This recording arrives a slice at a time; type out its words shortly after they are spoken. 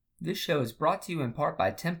This show is brought to you in part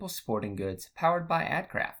by Temple Sporting Goods, powered by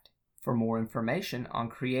AdCraft. For more information on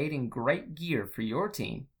creating great gear for your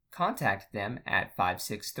team, contact them at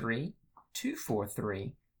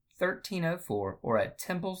 563-243-1304 or at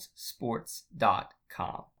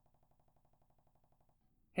templesports.com.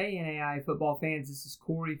 Hey NAI football fans, this is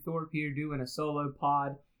Corey Thorpe here doing a solo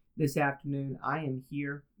pod this afternoon. I am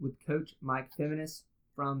here with Coach Mike Feminis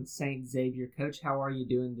from St. Xavier. Coach, how are you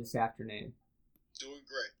doing this afternoon? Doing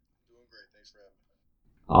great. Thanks for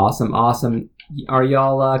having me. Awesome. Are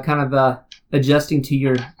y'all kind of adjusting to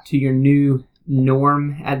your new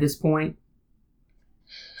norm at this point?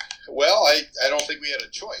 Well, I don't think we had a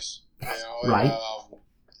choice. Right.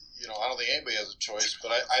 I don't think anybody has a choice,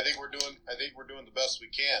 but I think we're doing the best we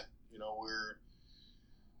can.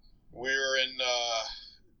 We're in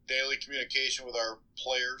daily communication with our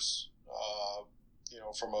players.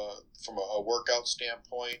 From a workout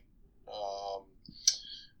standpoint.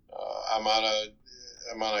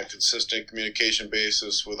 I'm on a consistent communication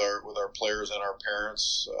basis with our players and our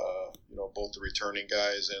parents. Both the returning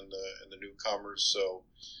guys and the newcomers. So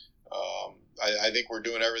I think we're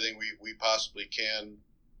doing everything we possibly can.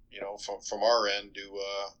 From our end to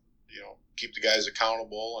keep the guys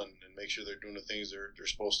accountable and make sure they're doing the things they're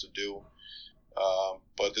supposed to do.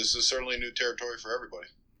 But this is certainly new territory for everybody.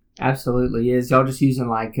 Absolutely. Is y'all just using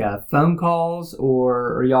like phone calls,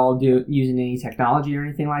 or are y'all using any technology or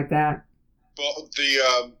anything like that? Well,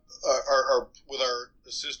 with our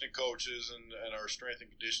assistant coaches and our strength and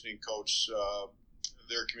conditioning coach,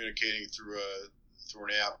 they're communicating through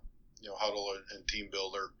an app, Huddle and Team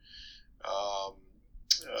Builder.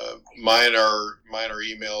 Mine are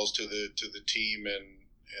emails to the team and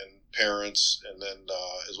parents, and then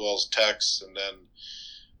as well as texts, and then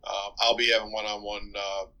I'll be having one-on-one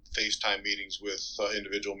FaceTime meetings with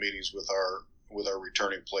individual meetings with our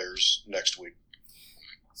returning players next week.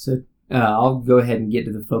 So I'll go ahead and get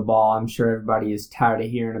to the football. I'm sure everybody is tired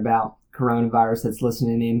of hearing about coronavirus that's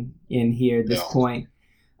listening in here at this point.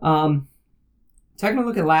 Taking a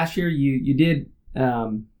look at last year, you did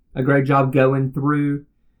a great job going through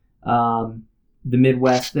the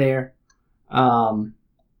Midwest there, and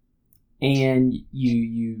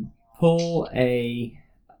you pull a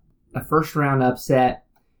first round upset,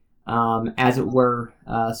 as it were,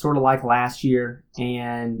 sort of like last year.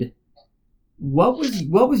 And what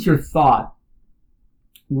was your thought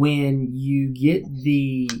when you get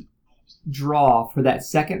the draw for that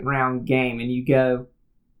second round game and you go,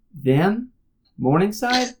 them,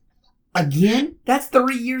 Morningside, again? That's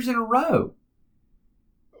 3 years in a row.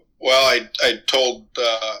 Well, I told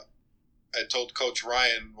Coach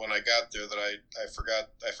Ryan when I got there that I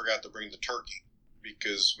forgot to bring the turkey,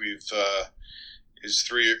 because it's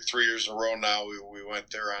 3 years in a row now. We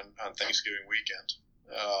went there on Thanksgiving weekend.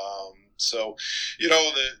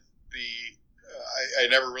 I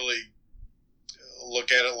never really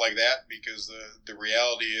look at it like that, because the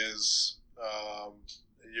reality is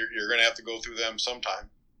you're going to have to go through them sometime.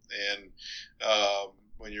 And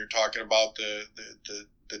when you're talking about the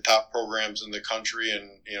top programs in the country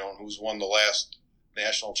and who's won the last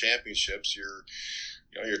national championships, you're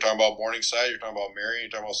talking about Morningside, you're talking about Marion,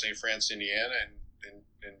 you're talking about St. Francis, Indiana, and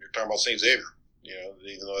you're talking about St. Xavier.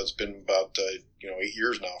 Even though it's been about 8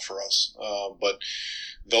 years now for us, but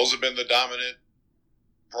those have been the dominant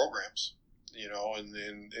programs, in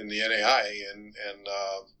the NAI, and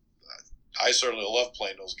I certainly love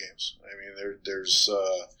playing those games. I mean, there's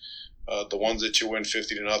the ones that you win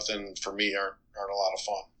 50-0 for me aren't a lot of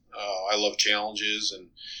fun. I love challenges and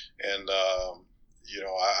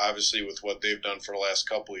obviously with what they've done for the last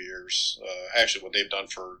couple of years, actually what they've done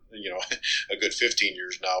for, a good 15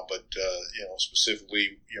 years now, but,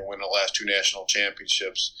 specifically, winning the last 2 national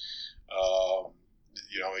championships,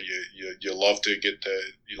 you love to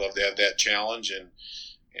have that challenge, and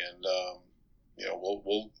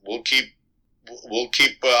we'll keep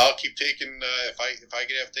I'll keep taking, if I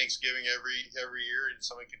could have Thanksgiving every year, and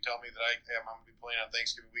somebody can tell me that I'm going to be playing on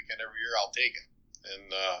Thanksgiving weekend every year, I'll take it.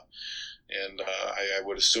 And I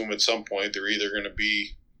would assume at some point they're going to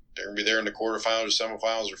be there in the quarterfinals or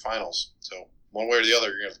semifinals or finals. So one way or the other,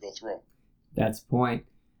 you're going to have to go through them. That's the point.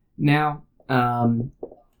 Now,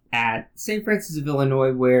 at St. Francis of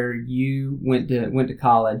Illinois, where you went to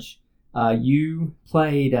college, you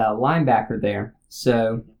played linebacker there.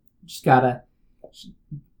 So just gotta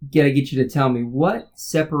get you to tell me, what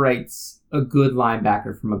separates a good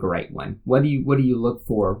linebacker from a great one? What do you look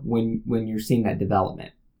for when you're seeing that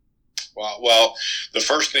development? Well, the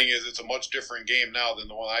first thing is it's a much different game now than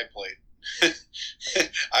the one I played.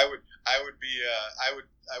 I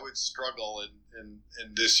would struggle in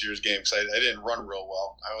this year's game because I didn't run real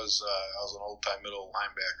well. I was an old time middle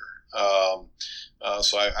linebacker,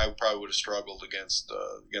 so I probably would have struggled against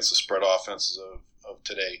the spread offenses of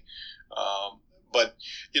today. But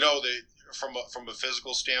from a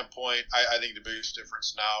physical standpoint, I think the biggest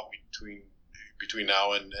difference now between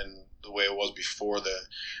now and the way it was before, the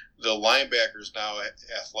linebackers now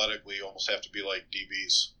athletically almost have to be like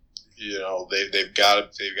DBs. They've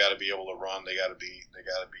got to be able to run. They got to be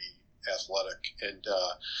athletic, and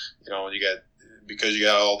because you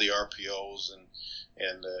got all the RPOs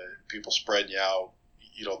and people spreading you out.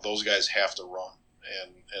 Those guys have to run,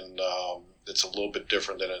 and it's a little bit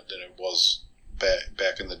different than it was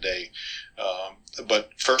back in the day. But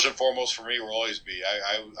first and foremost for me will always be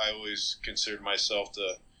I always considered myself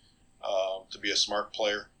to be a smart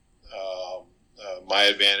player. My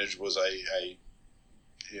advantage was I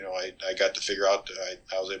got to figure out.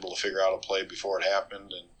 I was able to figure out a play before it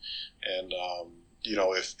happened, and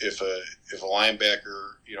if a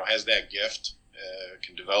linebacker has that gift,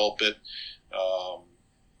 can develop it,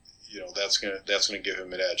 that's gonna give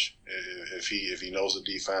him an edge if he knows the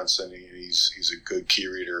defense and he's a good key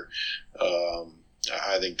reader.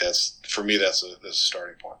 I think that's a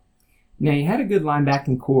starting point. Now, you had a good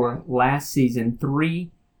linebacking core last season.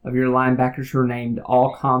 3 of your linebackers were named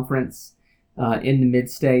all-conference in the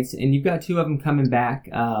Mid-States, and you've got 2 of them coming back,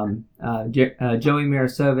 Joey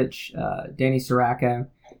Marasovich, Danny Siracco,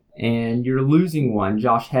 and you're losing one,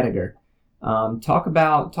 Josh Hediger. Talk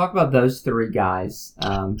about those 3 guys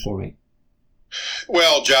for me.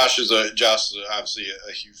 Well, Josh is obviously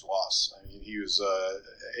a huge loss. I mean, he was.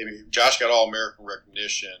 Josh got All-American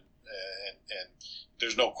recognition, and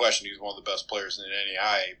there's no question he was one of the best players in the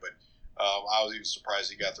NAIA. But I was even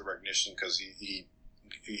surprised he got the recognition because he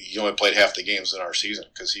only played half the games in our season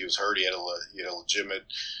because he was hurt. He had a legitimate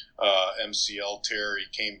MCL tear. He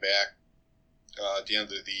came back at the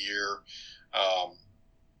end of the year.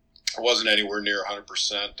 Wasn't anywhere near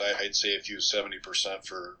 100%. I'd say if he was 70%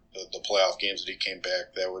 for the playoff games that he came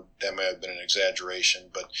back, that may have been an exaggeration.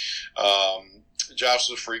 But Josh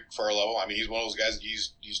is a freak for our level. I mean, he's one of those guys.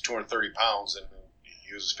 He's 230 pounds, and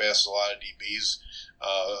he was as fast as a lot of DBs.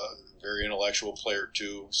 Very intellectual player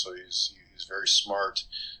too, so he's very smart.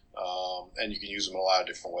 And you can use him in a lot of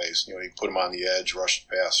different ways. You can put him on the edge, rush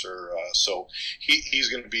passer. So he's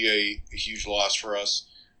going to be a huge loss for us.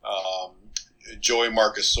 Joey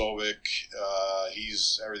Markosovic,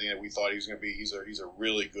 he's everything that we thought he was going to be. He's a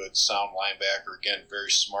really good, sound linebacker. Again,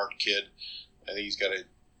 very smart kid. I think he's got a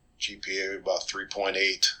GPA of about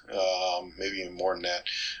 3.8, maybe even more than that.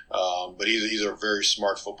 But he's a very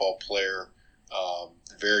smart football player,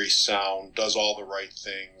 very sound, does all the right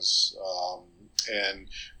things, and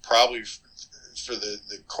probably for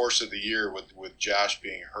the course of the year with Josh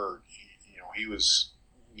being hurt, he was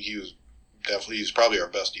definitely he's probably our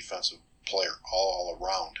best defensive player all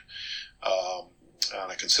around on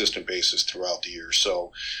a consistent basis throughout the year.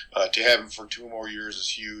 So to have him for 2 more years is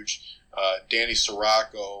huge. Danny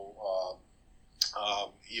Siracco,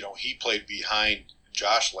 he played behind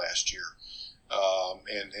Josh last year,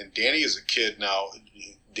 and Danny is a kid now.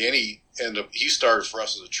 Danny he started for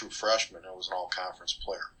us as a true freshman and was an all-conference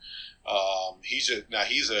player. He's a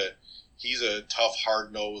tough,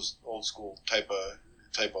 hard-nosed, old-school type of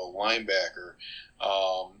linebacker.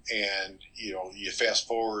 And you fast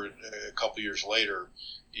forward a couple years later,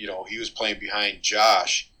 he was playing behind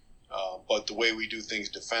Josh, but the way we do things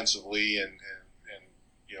defensively and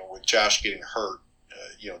with Josh getting hurt,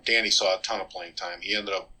 Danny saw a ton of playing time. He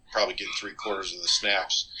ended up probably getting 3/4 of the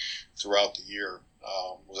snaps throughout the year.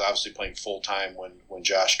 Was obviously playing full time when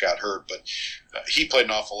Josh got hurt, but he played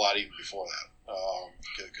an awful lot even before that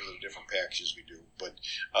because of the different packages we do. But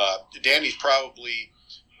Danny's probably.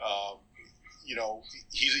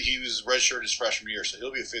 He was redshirted his freshman year, so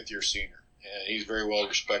he'll be a 5th-year senior, and he's very well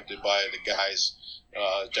respected by the guys.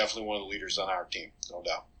 Definitely one of the leaders on our team, no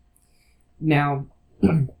doubt. Now,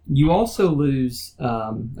 you also lose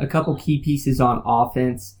a couple key pieces on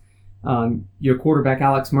offense. Your quarterback,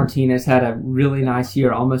 Alex Martinez, had a really nice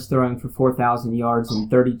year, almost throwing for 4,000 yards and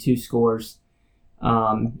 32 scores.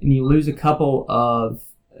 And you lose a couple of,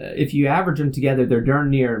 if you average them together, they're darn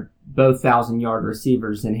near both 1,000-yard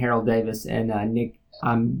receivers in Harold Davis and Nick.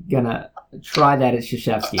 I'm going to try that at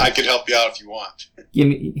Krzyzewski. I can help you out if you want.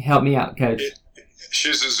 Help me out, Coach.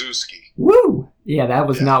 Krzyzewski. Woo! Yeah, that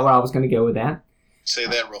was not where I was going to go with that. Say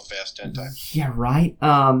that real fast 10 times. Yeah, right.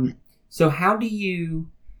 So how do you,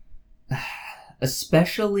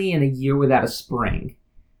 especially in a year without a spring,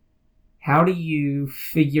 how do you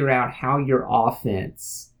figure out how your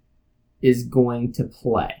offense is going to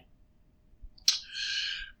play?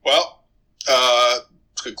 Well,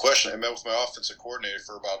 a good question. I met with my offensive coordinator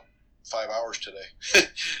for about 5 hours today.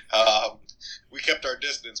 We kept our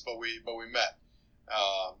distance, but we met.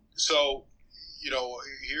 So,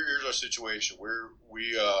 here's our situation.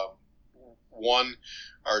 We won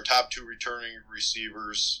our top 2 returning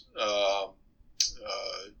receivers.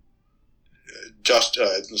 Justin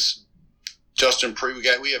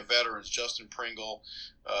we have veterans, Justin Pringle,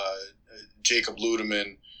 Jacob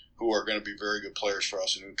Ludeman, who are going to be very good players for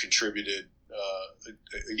us and who contributed a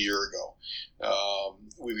year ago.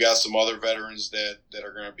 We've got some other veterans that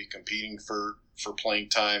are going to be competing for playing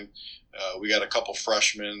time. We got a couple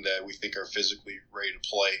freshmen that we think are physically ready to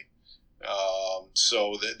play.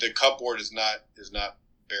 So the cupboard is not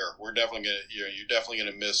bare. We're definitely gonna, you're definitely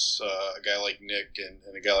gonna miss a guy like Nick and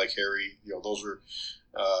a guy like Harry. Those were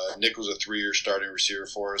Nick was a 3-year starting receiver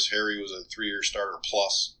for us. Harry was a 3-year starter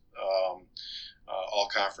plus. All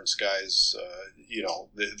conference guys,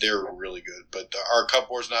 they're really good. But our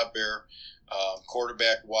cupboard's not bare.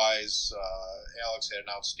 Quarterback wise, Alex had an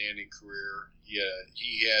outstanding career. He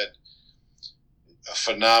had a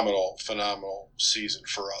phenomenal season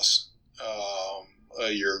for us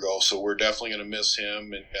a year ago. So we're definitely going to miss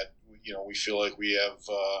him, and we feel like we have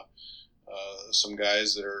some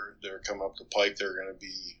guys that are coming up the pike. They're going to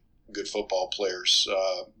be good football players.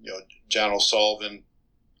 John O'Sullivan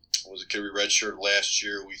was a kid we redshirted last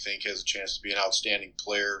year. We think has a chance to be an outstanding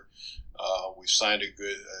player. We've signed a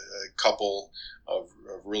couple of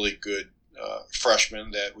really good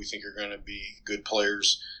freshmen that we think are going to be good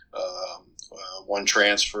players. One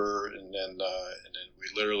transfer, and then we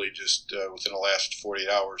literally just within the last 48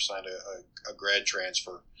 hours signed a grad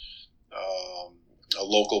transfer. A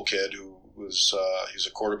local kid who was he's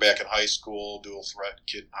a quarterback in high school, dual threat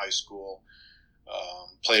kid in high school.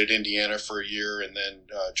 Played at Indiana for a year, and then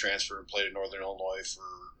transferred and played at Northern Illinois for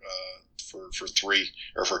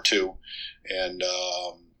 2, and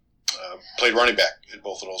played running back at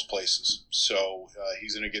both of those places. So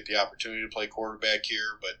he's going to get the opportunity to play quarterback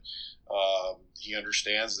here, but he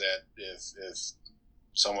understands that if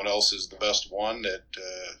someone else is the best one, that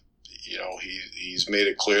he's made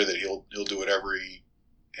it clear that he'll do whatever he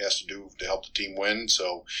has to do to help the team win.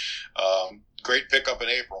 So great pickup in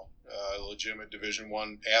April. Legitimate Division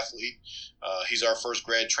I athlete. He's our first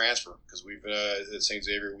grad transfer because we've at St.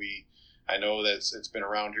 Xavier. I know that it's been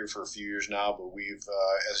around here for a few years now, but we've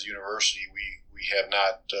as a university we have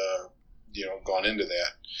not gone into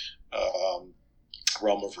that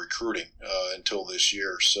realm of recruiting until this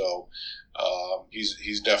year. So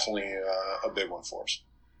he's definitely a big one for us.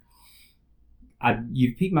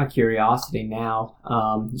 You've piqued my curiosity now.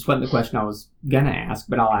 This wasn't the question I was going to ask,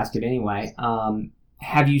 but I'll ask it anyway.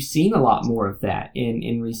 Have you seen a lot more of that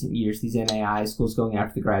in recent years, these NAI schools going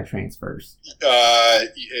after the grad transfers?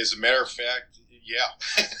 As a matter of fact, yeah.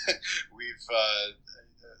 We've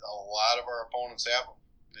a lot of our opponents have them.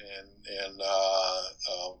 And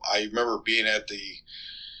I remember being at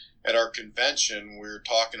our convention, we were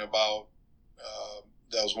talking about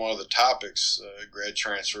that was one of the topics, grad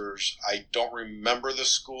transfers. I don't remember the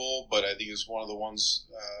school, but I think it's one of the ones,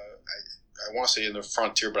 I want to say in the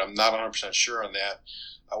Frontier, but I'm not 100% sure on that.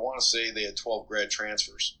 I want to say they had 12 grad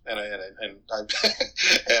transfers, and I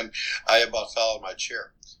about fell out of my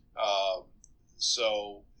chair.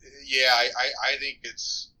 So yeah, I think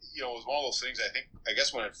it's it was one of those things. I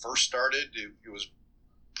guess when it first started, it was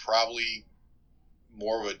probably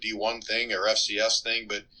more of a D1 thing or FCS thing,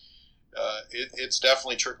 but it's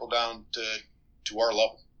definitely trickled down to our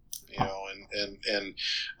level, and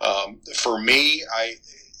for me, I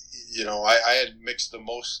had mixed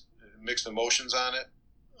emotions on it.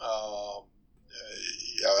 I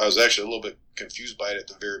was actually a little bit confused by it at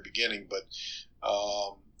the very beginning, but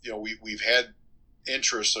we've had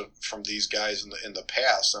interest from these guys in the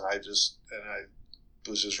past, and I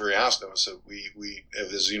was just very honest with them. I said we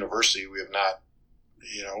as a university we have not,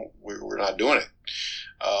 we're not doing it.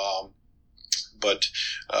 But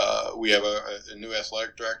we have a new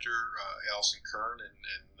athletic director, Allison Kern, and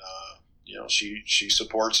she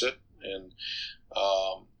supports it. And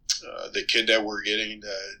the kid that we're getting,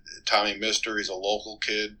 Tommy Mister, he's a local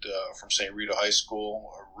kid from St. Rita High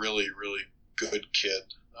School, a really, really good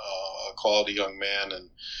kid, a quality young man. And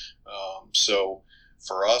so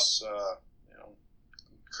for us,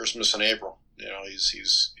 Christmas in April,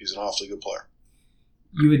 he's an awfully good player.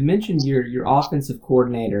 You had mentioned your offensive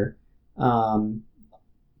coordinator.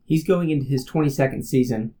 He's going into his 22nd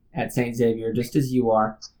season at St. Xavier, just as you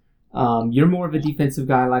are. You're more of a defensive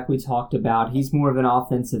guy like we talked about. He's more of an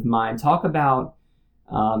offensive mind. Talk about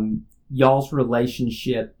y'all's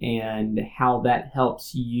relationship and how that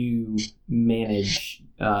helps you manage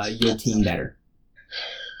your team better.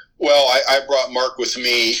 Well, I brought Mark with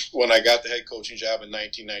me when I got the head coaching job in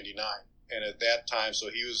 1999. And at that time, so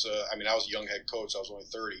he was, I was a young head coach. I was only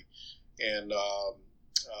 30. And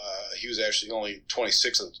he was actually only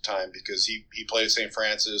 26 at the time because he played at St.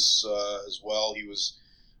 Francis as well. He was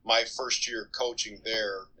my first year coaching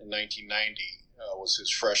there in 1990 was his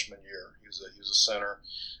freshman year. He was a center.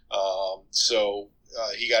 So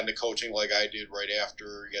he got into coaching like I did right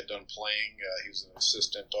after he got done playing. He was an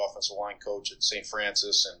assistant offensive line coach at St.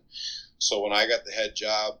 Francis. And so when I got the head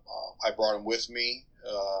job, I brought him with me.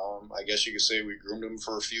 I guess you could say we groomed him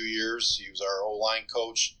for a few years. He was our O-line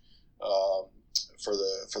coach for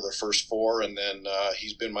the first 4, and then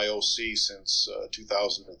he's been my OC since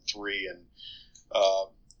 2003. And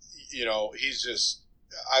he's just,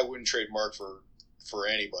 I wouldn't trade Mark for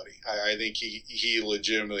anybody. I think he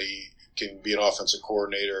legitimately can be an offensive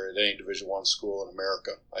coordinator at any Division I school in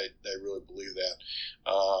America. I really believe that.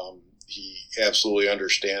 He absolutely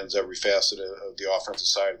understands every facet of the offensive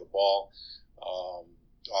side of the ball.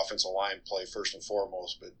 Offensive line play first and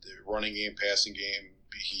foremost, but the running game, passing game,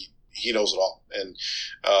 he knows it all. And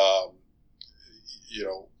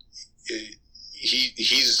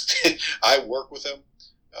he's I work with him,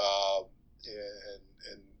 and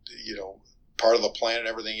part of the plan and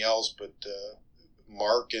everything else. But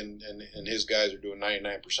Mark and his guys are doing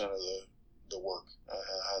 99% of the work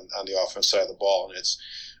on the offense side of the ball, and it's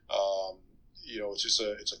it's just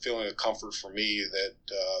it's a feeling of comfort for me that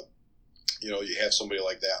you have somebody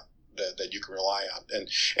like that you can rely on, and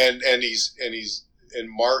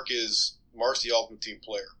Mark's the ultimate team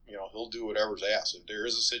player. He'll do whatever's asked. If there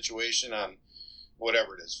is a situation on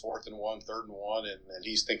whatever it is, 4th and 1, 3rd and 1, and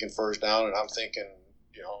he's thinking first down, and I'm thinking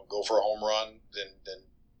go for a home run, then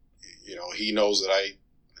he knows that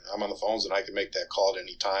I'm on the phones and I can make that call at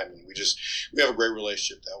any time, and we have a great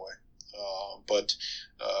relationship that way. But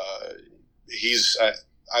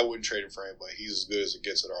I wouldn't trade him for anybody. He's as good as it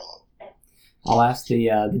gets at our level. I'll ask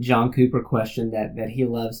the John Cooper question that he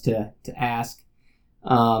loves to ask.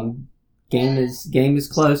 Game is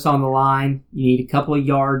close on the line. You need a couple of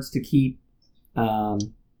yards to keep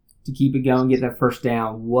it going, get that first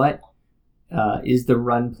down. What is the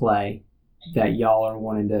run play that y'all are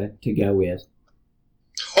wanting to go with?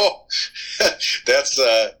 Oh, that's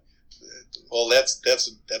an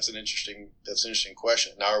interesting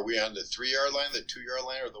question. Now, are we on the 3-yard line, the 2-yard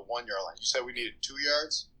line, or the 1-yard line? You said we needed 2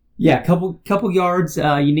 yards. Yeah, couple yards.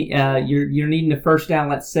 You need you're needing a first down.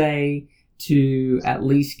 Let's say to at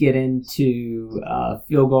least get into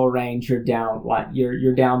field goal range. You're down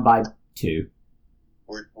by 2.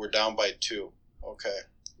 We're down by 2. Okay.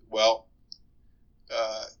 Well,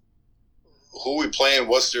 who are we playing?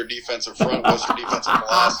 What's their defensive front? What's their defensive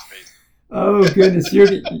philosophy? Oh goodness, you're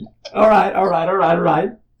all right.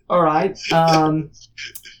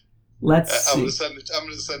 Let's see. I'm gonna send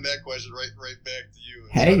that question right back to you.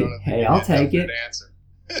 Hey, I'll take it. Answer.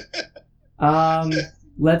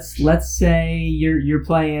 Let's say you're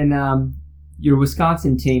playing your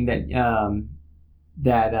Wisconsin team I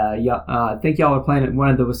think y'all are playing at one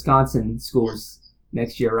of the Wisconsin schools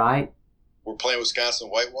next year, right? We're playing Wisconsin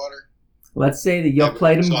Whitewater. Let's say that y'all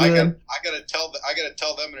played them good. I gotta tell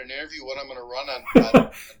them in an interview what I'm gonna run on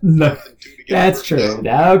No, 4th and 2 to get that's true.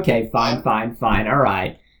 down. Okay, fine. All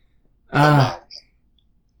right. I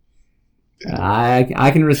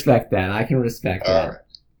can respect that. All right.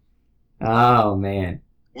 Oh man.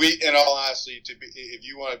 In all honesty, if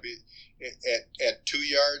you want to be at 2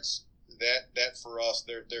 yards, that for us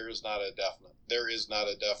there is not a definite. There is not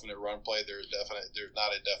a definite run play. There's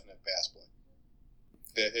not a definite pass play.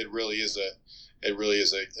 It really is a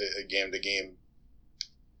game to game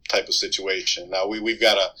type of situation. Now we've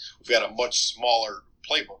got a much smaller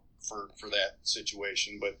playbook for that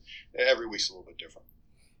situation, but every week's a little bit different.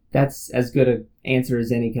 That's as good an answer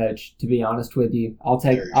as any, Coach. To be honest with you, I'll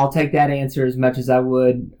take that answer as much as I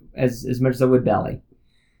would Belly.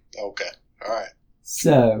 Okay, all right.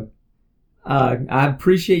 So, I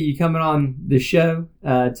appreciate you coming on the show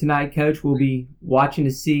tonight, Coach. We'll be watching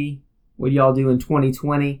to see what y'all do in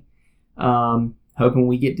 2020. Hoping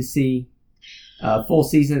we get to see a full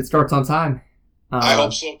season that starts on time. I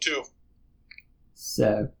hope so too.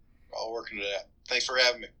 So, we're all working to that. Thanks for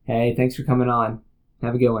having me. Hey, thanks for coming on.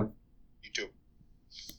 Have a good one.